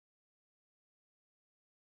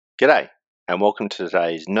G'day, and welcome to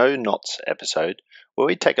today's No Knots episode, where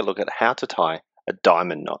we take a look at how to tie a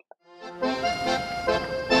diamond knot.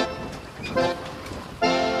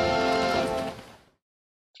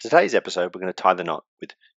 For today's episode, we're going to tie the knot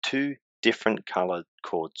with two different coloured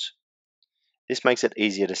cords. This makes it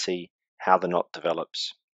easier to see how the knot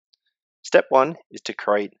develops. Step one is to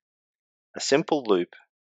create a simple loop,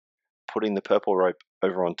 putting the purple rope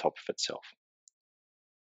over on top of itself.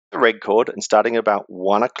 The red cord, and starting about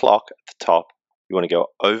 1 o'clock at the top, you want to go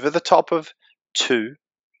over the top of 2,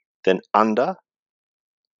 then under,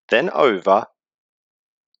 then over.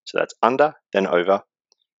 So that's under, then over,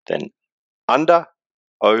 then under,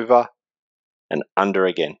 over, and under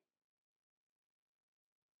again.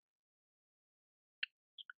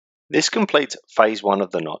 This completes phase 1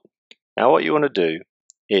 of the knot. Now what you want to do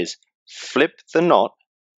is flip the knot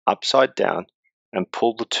upside down and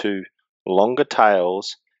pull the two longer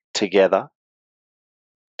tails together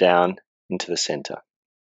down into the center.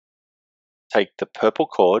 Take the purple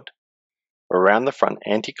cord around the front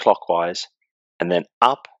anti-clockwise and then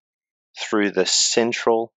up through the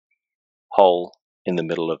central hole in the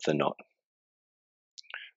middle of the knot.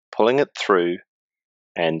 Pulling it through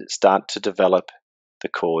and start to develop the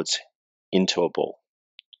cords into a ball.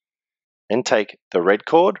 Then take the red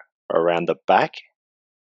cord around the back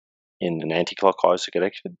in an anti-clockwise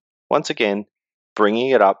direction. Once again, bringing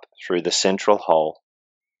it up through the central hole,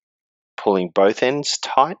 pulling both ends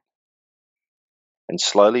tight and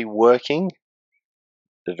slowly working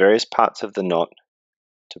the various parts of the knot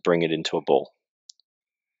to bring it into a ball.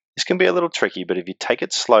 This can be a little tricky, but if you take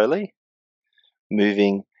it slowly,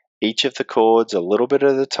 moving each of the cords a little bit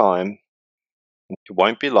at a time, it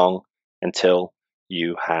won't be long until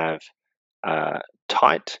you have a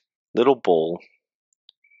tight little ball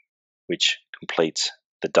which completes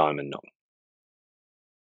the diamond knot.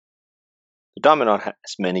 The diamond knot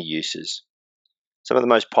has many uses. Some of the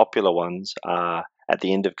most popular ones are at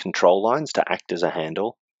the end of control lines to act as a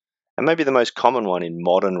handle, and maybe the most common one in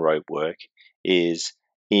modern rope work is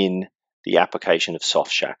in the application of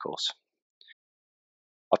soft shackles.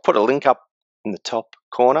 I've put a link up in the top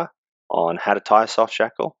corner on how to tie a soft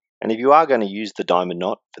shackle, and if you are going to use the diamond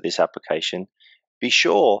knot for this application, be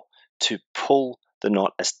sure to pull the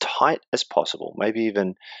knot as tight as possible, maybe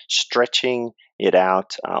even stretching it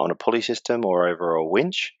out on a pulley system or over a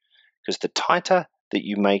winch, because the tighter that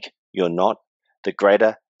you make your knot, the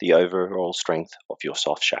greater the overall strength of your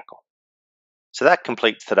soft shackle. So that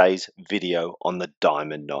completes today's video on the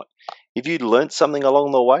diamond knot. If you learnt something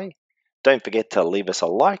along the way, don't forget to leave us a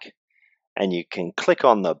like, and you can click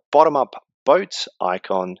on the bottom up boats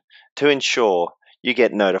icon to ensure you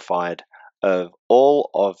get notified of all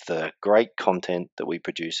of the great content that we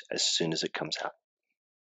produce as soon as it comes out.